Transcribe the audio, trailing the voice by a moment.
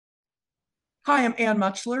Hi, I'm Ann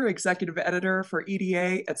Muchler, Executive Editor for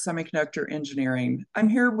EDA at Semiconductor Engineering. I'm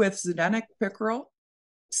here with Zdeněk Přikryl,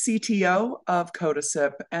 CTO of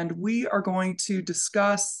Codasip, and we are going to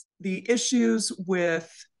discuss the issues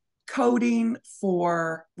with coding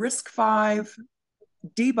for RISC-V,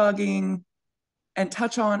 debugging, and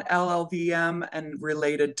touch on LLVM and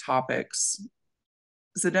related topics.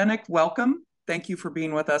 Zdeněk, welcome. Thank you for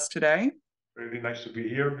being with us today. Really nice to be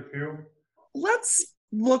here with you. Let's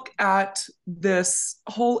look at this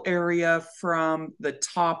whole area from the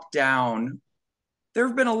top down. There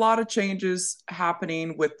have been a lot of changes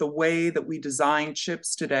happening with the way that we design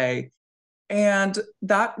chips today. And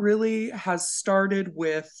that really has started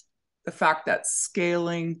with the fact that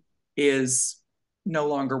scaling is no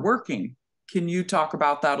longer working. Can you talk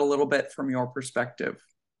about that a little bit from your perspective?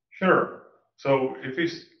 Sure. So if we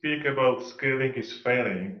speak about scaling is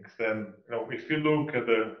failing, then if you look at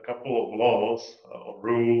a couple of laws or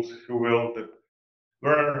rules, if you will, that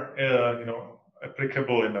were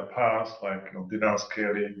applicable in the past, like Dinar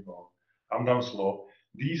scaling or Amdahl's law,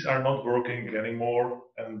 these are not working anymore,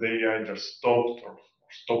 and they either stopped or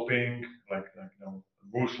stopping, like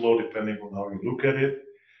Moore's law, depending on how you look at it.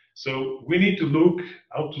 So we need to look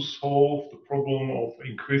how to solve the problem of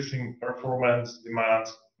increasing performance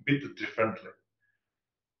demands a bit differently.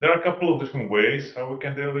 There are a couple of different ways how we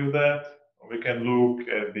can deal with that. We can look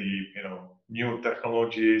at the new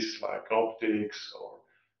technologies like optics or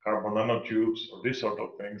carbon nanotubes or these sort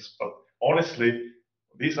of things. But honestly,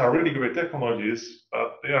 these are really great technologies,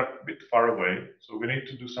 but they are a bit far away. So we need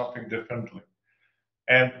to do something differently.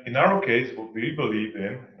 And in our case, what we believe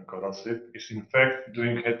in Codasip is in fact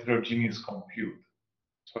doing heterogeneous compute.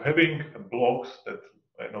 So having blocks that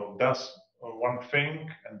does one thing,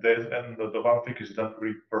 and the one thing is done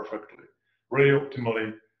really perfectly, really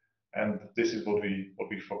optimally, and this is what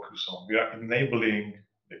we focus on. We are enabling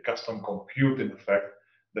the custom compute, in fact,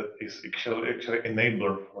 that is actually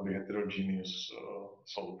enabler for the heterogeneous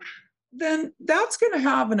solution. Then that's going to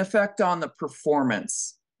have an effect on the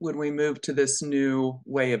performance when we move to this new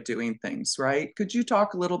way of doing things, right? Could you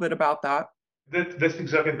talk a little bit about that? That's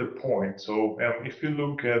exactly the point. So if you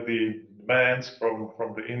look at the demands from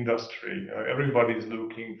the industry, everybody is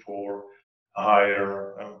looking for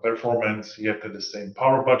higher performance, yet at the same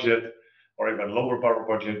power budget, or even lower power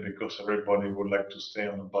budget, because everybody would like to stay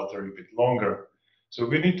on the battery a bit longer. So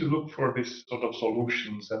we need to look for these sort of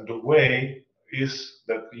solutions, and the way is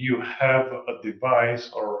that you have a device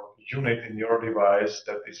or unit in your device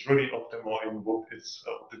that is really optimal in what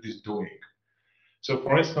it is doing. So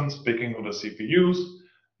for instance, speaking of the CPUs,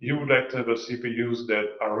 you would like to have a CPUs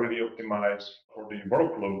that are really optimized for the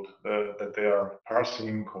workload that they are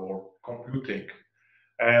parsing or computing.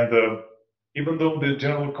 And even though the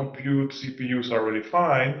general compute CPUs are really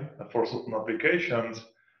fine for certain applications,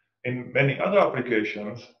 in many other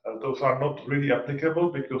applications, those are not really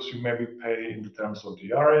applicable because you maybe pay in the terms of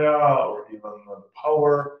the area or even the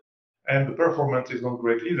power. And the performance is not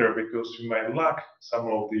great either because you may lack some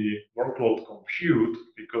of the workload compute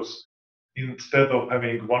because instead of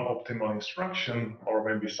having one optimal instruction or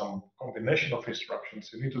maybe some combination of instructions,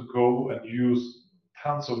 you need to go and use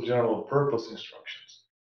tons of general purpose instructions,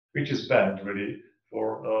 which is bad really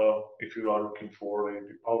for if you are looking for a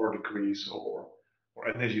power decrease or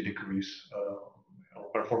energy decrease or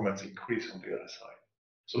performance increase on the other side.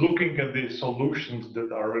 So looking at the solutions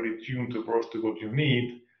that are really tuned towards to what you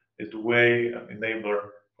need is the way an enabler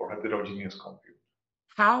for heterogeneous compute.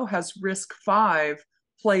 How has RISC-V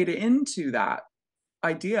played into that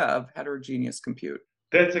idea of heterogeneous compute?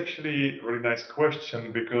 That's actually a really nice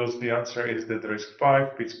question because the answer is that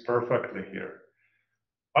RISC-V fits perfectly here.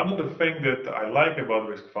 Another thing that I like about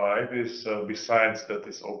RISC-V is, besides that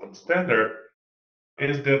it's open standard,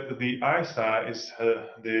 is that the ISA is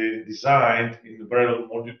designed in a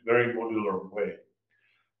very modular way.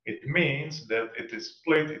 It means that it is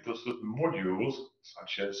split into certain modules,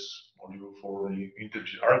 such as module for the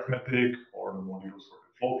integer arithmetic, or the modules for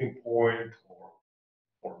the floating point,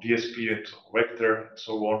 or DSP and vector, and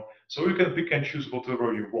so on. So you can pick and choose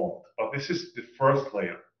whatever you want. But this is the first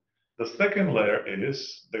layer. The second layer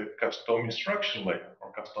is the custom instruction layer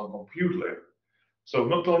or custom compute layer. So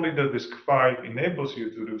not only that RISC-V enables you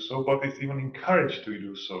to do so, but it's even encouraged to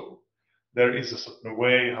do so. There is a certain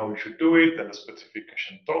way how you should do it, and the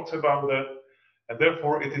specification talks about that. And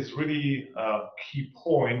therefore, it is really a key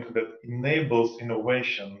point that enables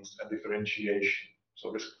innovations and differentiation.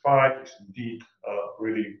 So RISC-V is indeed a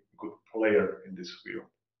really good player in this field.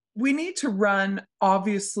 We need to run,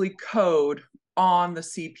 obviously, code on the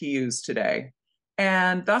CPUs today,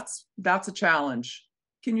 and that's a challenge.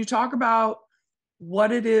 Can you talk about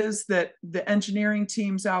what it is that the engineering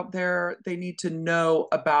teams out there, they need to know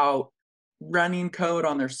about running code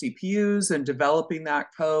on their CPUs and developing that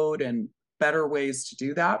code and better ways to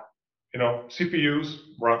do that? CPUs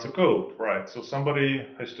runs a code, right? So somebody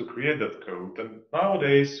has to create that code. And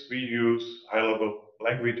nowadays we use high-level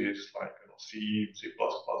languages like C, C++,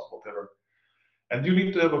 whatever. And you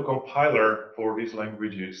need to have a compiler for these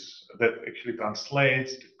languages that actually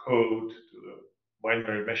translates the code to the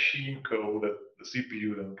binary machine code that the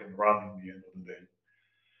CPU then can run in the end of the day.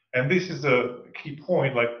 And this is a key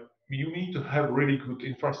point, like you need to have really good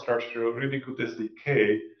infrastructure, a really good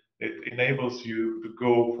SDK that enables you to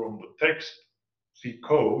go from the text C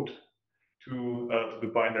code to the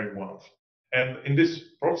binary ones. And in this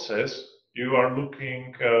process, you are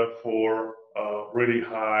looking for really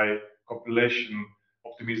high compilation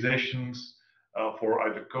optimizations for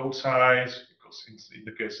either code size, because in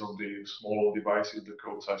the case of the small devices, the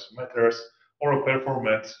code size matters, or a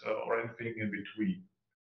performance or anything in between.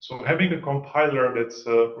 So having a compiler that's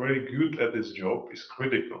really good at this job is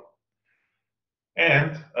critical.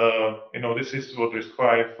 And this is what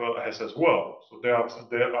RISC-V has as well. So there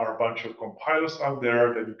are a bunch of compilers out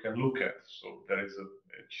there that you can look at. So there is a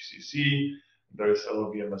GCC, there is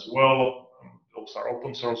LLVM as well. Those are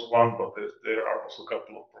open source ones, but there are also a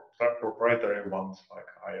couple of proprietary ones like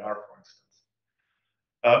IR, for instance.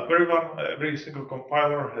 Every single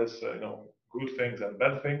compiler has good things and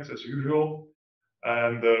bad things as usual,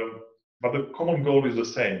 and but the common goal is the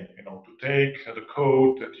same. To take the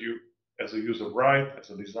code that you as a user write, as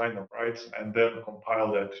a designer writes, and then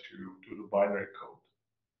compile that to the binary code.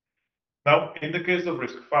 Now, in the case of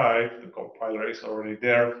RISC-V, the compiler is already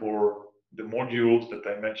there for the modules that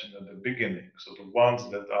I mentioned at the beginning. So the ones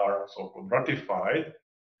that are so-called ratified,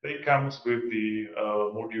 they comes with the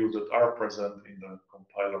modules that are present in the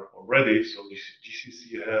compiler already. So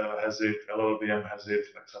GCC has it, LLVM has it,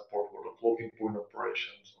 like support for the floating point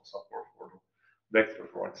operations, or support for the vector,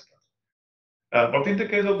 for instance. But in the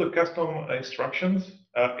case of the custom instructions,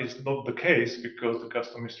 it's not the case because the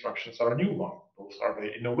custom instructions are a new one. Those are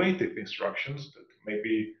the innovative instructions that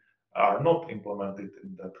maybe are not implemented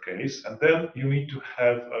in that case. And then you need to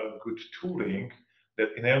have a good tooling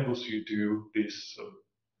that enables you to do this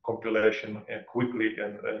compilation quickly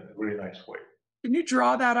and in a really nice way. Can you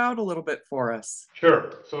draw that out a little bit for us?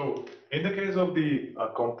 Sure. So in the case of the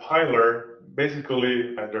compiler,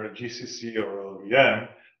 basically either GCC or LLVM,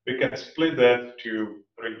 we can split that to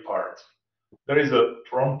three parts. There is a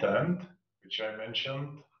front end, which I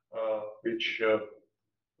mentioned, which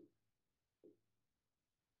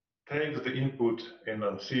takes the input in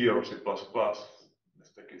a C or C++. Let's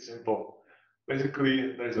take it simple.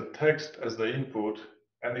 Basically, there is a text as the input,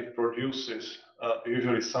 and it produces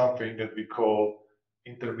usually something that we call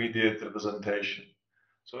intermediate representation.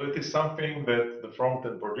 So it is something that the front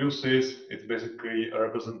end produces. It's basically a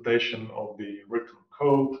representation of the written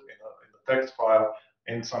code in a text file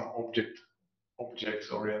in some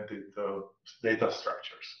objects-oriented data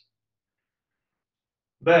structures.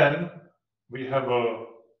 Then we have a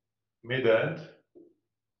mid-end,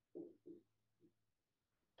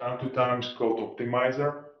 time-to-time code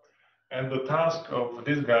optimizer. And the task of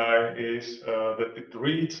this guy is that it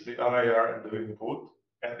reads the IR and the input,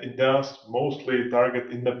 and it does mostly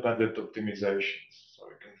target-independent optimizations. So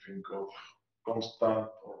you can think of constant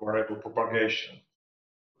or variable propagation,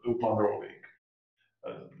 loop unrolling,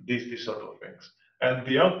 these sort of things. And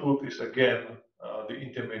the output is again the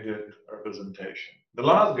intermediate representation. The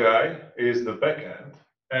last guy is the backend,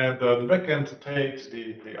 and the backend takes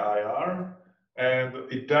the IR and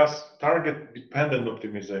it does target-dependent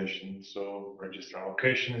optimization. So register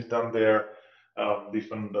allocation is done there.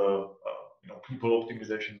 Different people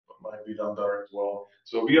optimization might be done there as well.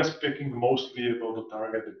 So we are speaking mostly about the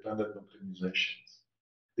target-dependent optimizations.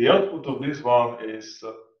 The output of this one is,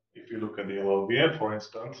 if you look at the LLVM, for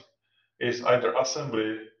instance, is either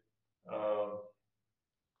assembly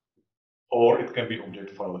or it can be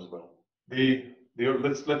object file as well.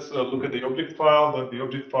 Let's look at the object file. Then the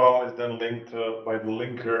object file is then linked by the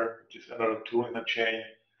linker, which is another tool in the chain,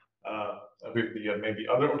 with the maybe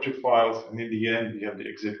other object files. And in the end, we have the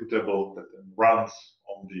executable that then runs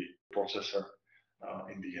on the processor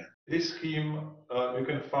in the end. This scheme, you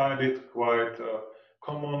can find it quite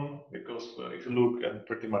common because if you look at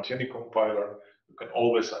pretty much any compiler, you can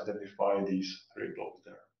always identify these three blocks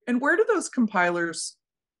there. And where do those compilers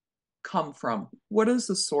come from? What is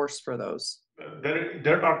the source for those?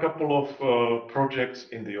 There are a couple of projects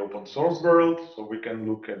in the open source world. So we can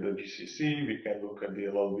look at the GCC, we can look at the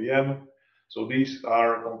LLVM. So these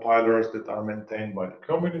are compilers that are maintained by the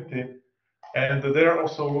community. And there are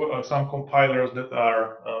also some compilers that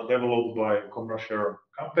are developed by commercial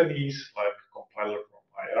companies, like compiler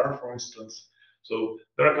from IR, for instance. So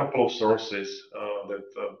there are a couple of sources that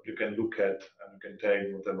you can look at, and you can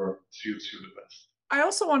take whatever suits you the best. I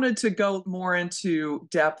also wanted to go more into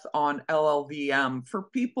depth on LLVM for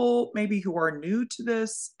people maybe who are new to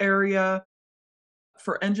this area,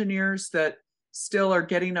 for engineers that still are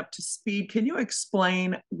getting up to speed. Can you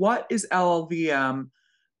explain what is LLVM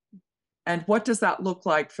and what does that look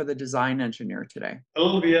like for the design engineer today?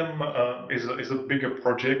 LLVM is a bigger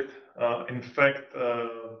project. In fact,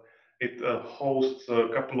 it hosts a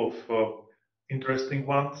couple of interesting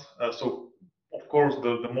ones. So, of course,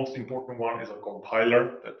 the most important one is a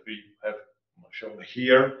compiler that we have shown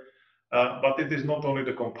here. But it is not only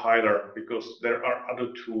the compiler, because there are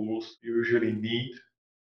other tools you usually need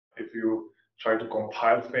if you try to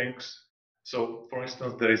compile things. So, for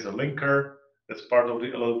instance, there is a linker that's part of the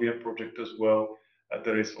LLVM project as well.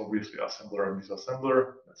 There is obviously assembler and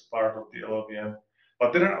disassembler that's part of the LLVM.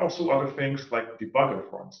 But there are also other things like debugger,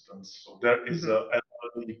 for instance. So there is a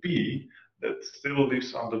LLDB that still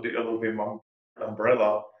lives under the LLVM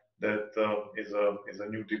umbrella that is a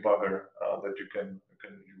new debugger that you can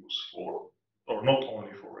use for, or not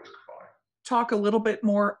only for RISC-V. Talk a little bit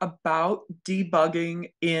more about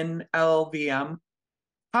debugging in LLVM.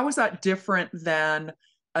 How is that different than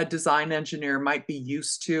a design engineer might be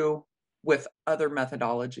used to with other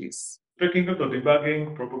methodologies? Speaking of the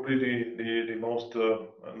debugging, probably the most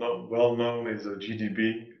well known is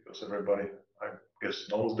GDB, because everybody, I guess,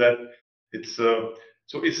 knows that. It's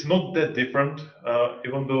so it's not that different,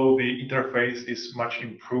 even though the interface is much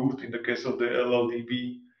improved in the case of the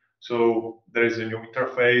LLDB. So there is a new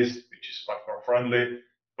interface which is much more friendly.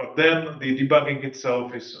 But then the debugging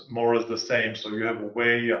itself is more or less the same. So you have a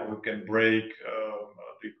way how you can break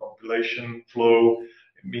the compilation flow,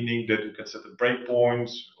 meaning that you can set the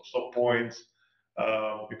breakpoints or stop points.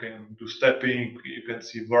 You can do stepping. You can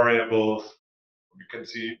see variables. You can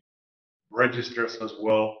see registers as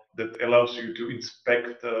well that allows you to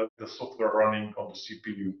inspect the software running on the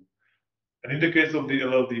CPU. And in the case of the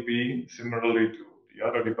LLDB, similarly to the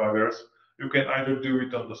other debuggers, you can either do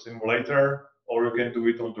it on the simulator or you can do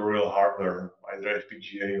it on the real hardware, either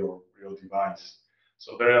FPGA or real device.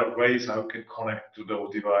 So there are ways how you can connect to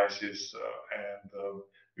those devices and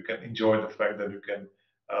you can enjoy the fact that you can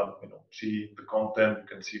see the content, you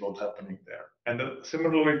can see what's happening there. And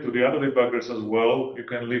similarly to the other debuggers as well, you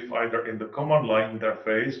can live either in the command line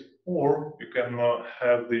interface or you can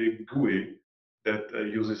have the GUI that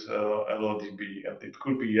uses LLDB, and it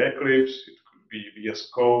could be Eclipse, it could be VS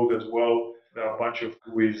Code as well. There are a bunch of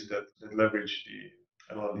GUIs that leverage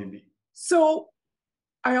the LLDB. So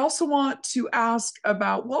I also want to ask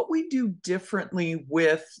about what we do differently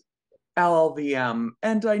with LLVM.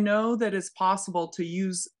 And I know that it's possible to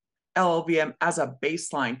use LLVM as a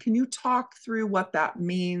baseline. Can you talk through what that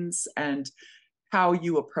means and how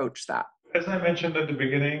you approach that? As I mentioned at the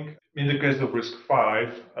beginning, in the case of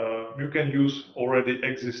RISC-V, you can use already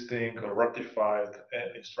existing or ratified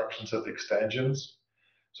instruction set extensions.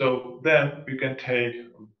 So then you can take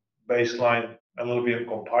baseline LLVM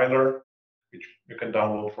compiler, which you can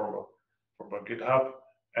download from a GitHub,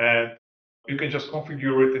 and you can just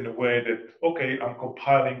configure it in a way that, okay, I'm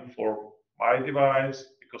compiling for my device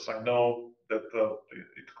because I know that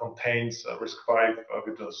it contains RISC-V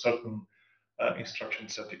with a certain instruction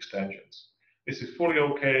set extensions. This is fully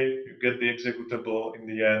okay. You get the executable in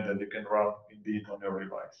the end, and you can run indeed on your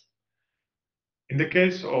device. In the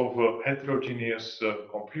case of heterogeneous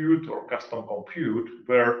compute or custom compute,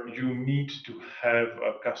 where you need to have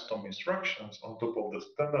custom instructions on top of the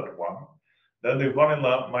standard one, then the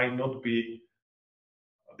vanilla might not be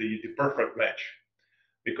the perfect match,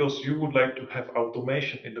 because you would like to have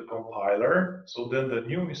automation in the compiler, so then the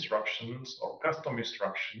new instructions or custom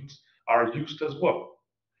instructions are used as well.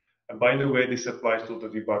 And by the way, this applies to the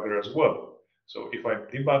debugger as well. So if I'm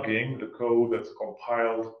debugging the code that's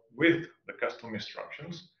compiled with the custom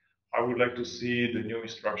instructions, I would like to see the new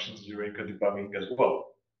instructions during the debugging as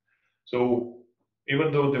well. So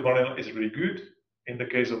even though the vanilla is really good, in the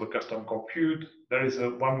case of a custom compute, there is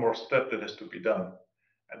one more step that has to be done.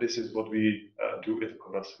 And this is what we do at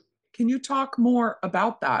Codasip. Can you talk more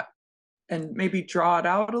about that and maybe draw it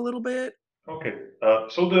out a little bit? Okay,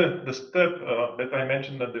 so the step that I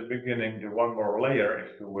mentioned at the beginning, the one more layer,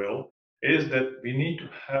 if you will, is that we need to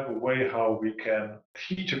have a way how we can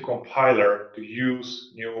teach a compiler to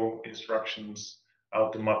use new instructions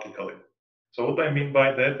automatically. So what I mean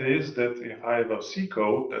by that is that if I have a C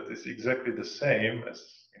code that is exactly the same as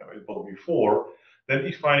it was before, then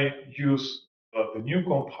if I use the new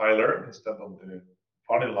compiler instead of the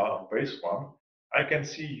vanilla base one, I can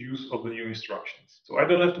see use of the new instructions. So I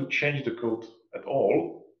don't have to change the code at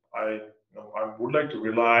all. I would like to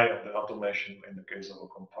rely on the automation in the case of a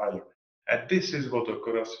compiler. And this is what the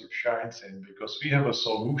Codasip shines in, because we have a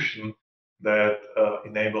solution that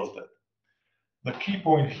enables that. The key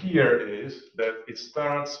point here is that it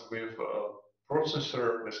starts with a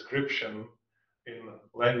processor description in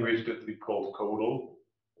a language that we call CODAL.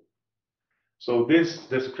 So this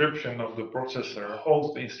description of the processor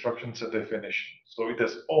holds the instruction set definition. So it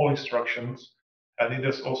has all instructions, and it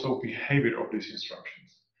has also behavior of these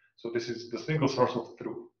instructions. So this is the single source of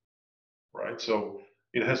truth, right? So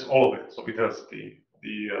it has all of it. So it has the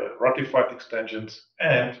ratified extensions,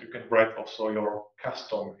 and you can write also your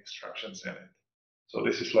custom instructions in it. So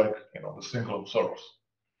this is like, the single source.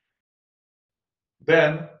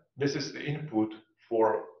 Then this is the input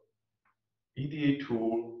for EDA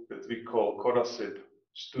tool that we call Codasip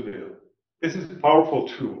Studio. This is a powerful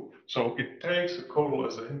tool. So it takes a code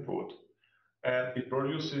as an input, and it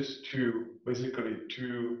produces basically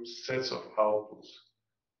two sets of outputs.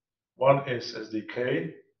 One is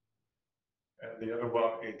SDK, and the other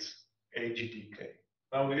one is HDK.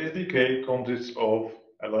 Now the SDK consists of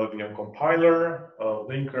LLVM compiler,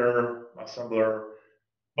 linker, assembler,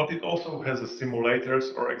 but it also has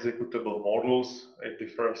simulators or executable models. It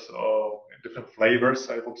differs in different flavors,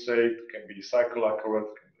 I would say. It can be cycle accurate,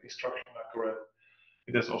 it can be instruction accurate.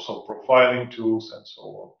 It has also profiling tools and so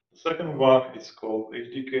on. The second one is called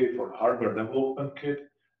HDK for Hardware Development Kit,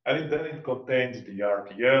 and then it contains the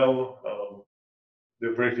RTL,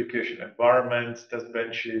 the verification environments, test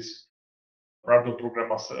benches, random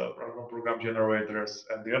program generators,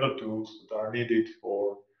 and the other tools that are needed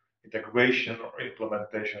for integration or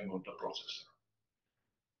implementation of the processor.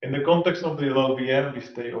 In the context of the LLVM, we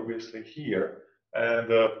stay obviously here. And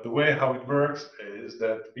the way how it works is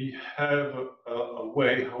that we have a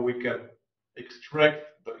way how we can extract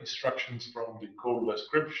the instructions from the code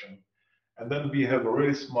description. And then we have a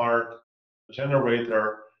really smart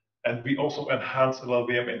generator, and we also enhance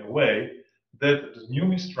LLVM in a way that the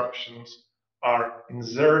new instructions are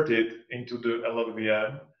inserted into the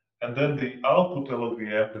LLVM, and then the output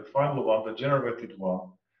LLVM, the final one, the generated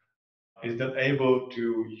one, is then able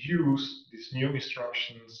to use these new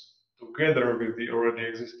instructions together with the already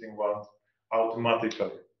existing ones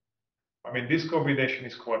automatically. I mean, this combination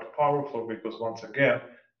is quite powerful because, once again,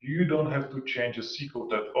 you don't have to change the C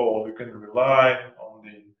code at all. You can rely on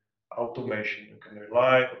the automation. You can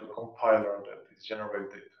rely on the compiler that is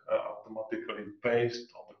generated automatically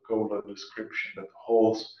based on the code description that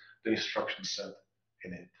holds the instruction set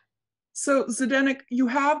in it. So, Zdeněk, you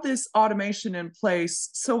have this automation in place.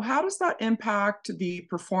 So how does that impact the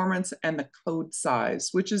performance and the code size,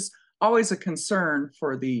 which is always a concern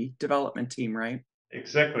for the development team, right?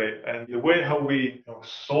 Exactly. And the way how we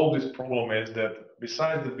solve this problem is that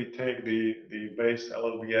besides that we take the base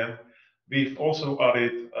LLVM, we've also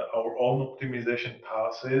added our own optimization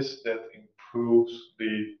passes that improves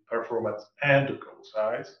the performance and the code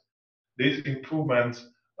size. These improvements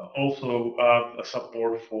also add a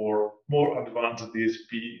support for more advanced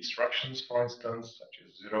DSP instructions, for instance, such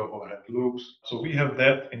as zero overhead loops. So we have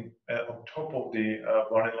that on top of the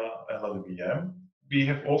vanilla LLVM. We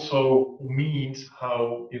have also means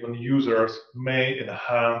how even users may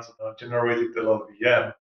enhance generated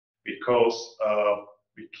LLVM because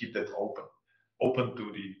we keep that open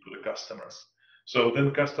to the customers. So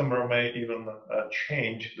then customer may even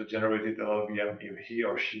change the generated LLVM if he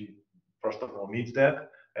or she first of all needs that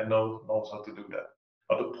and knows how to do that.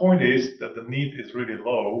 But the point is that the need is really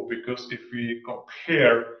low, because if we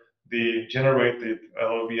compare the generated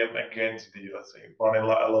LLVM against the, let's say,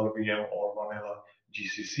 vanilla LLVM or vanilla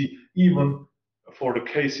GCC, even for the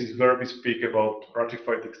cases where we speak about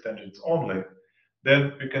ratified extensions only,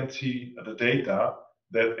 then we can see the data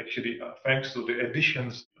that actually, thanks to the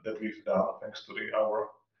additions that we've done, thanks to our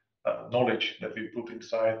knowledge that we put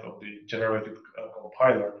inside of the generated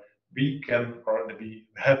compiler, we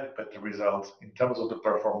have better results in terms of the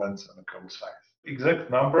performance and the code size. Exact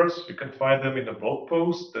numbers, you can find them in the blog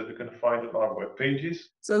post that you can find on our web pages.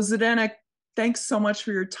 So, Zdeněk, thanks so much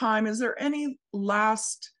for your time. Is there any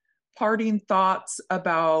last parting thoughts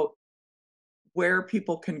about where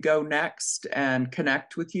people can go next and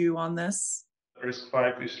connect with you on this?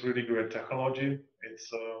 RISC-V is really great technology. It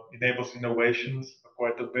enables innovations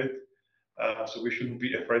quite a bit, so we shouldn't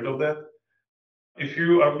be afraid of that. If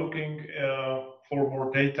you are looking for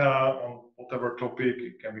more data on whatever topic,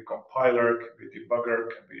 it can be compiler, it can be debugger,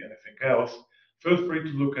 it can be anything else, feel free to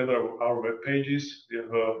look at our web pages. We have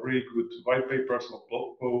really good white papers or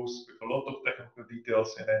blog posts with a lot of technical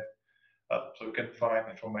details in it, so you can find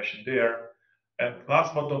information there. And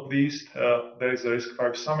last but not least, there is a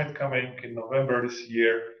RISC-V summit coming in November this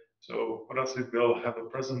year. So Codasip will have a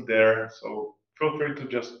present there. So feel free to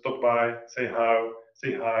just stop by, say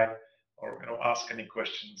hi, or ask any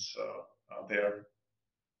questions there.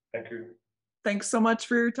 Thank you. Thanks so much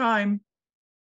for your time.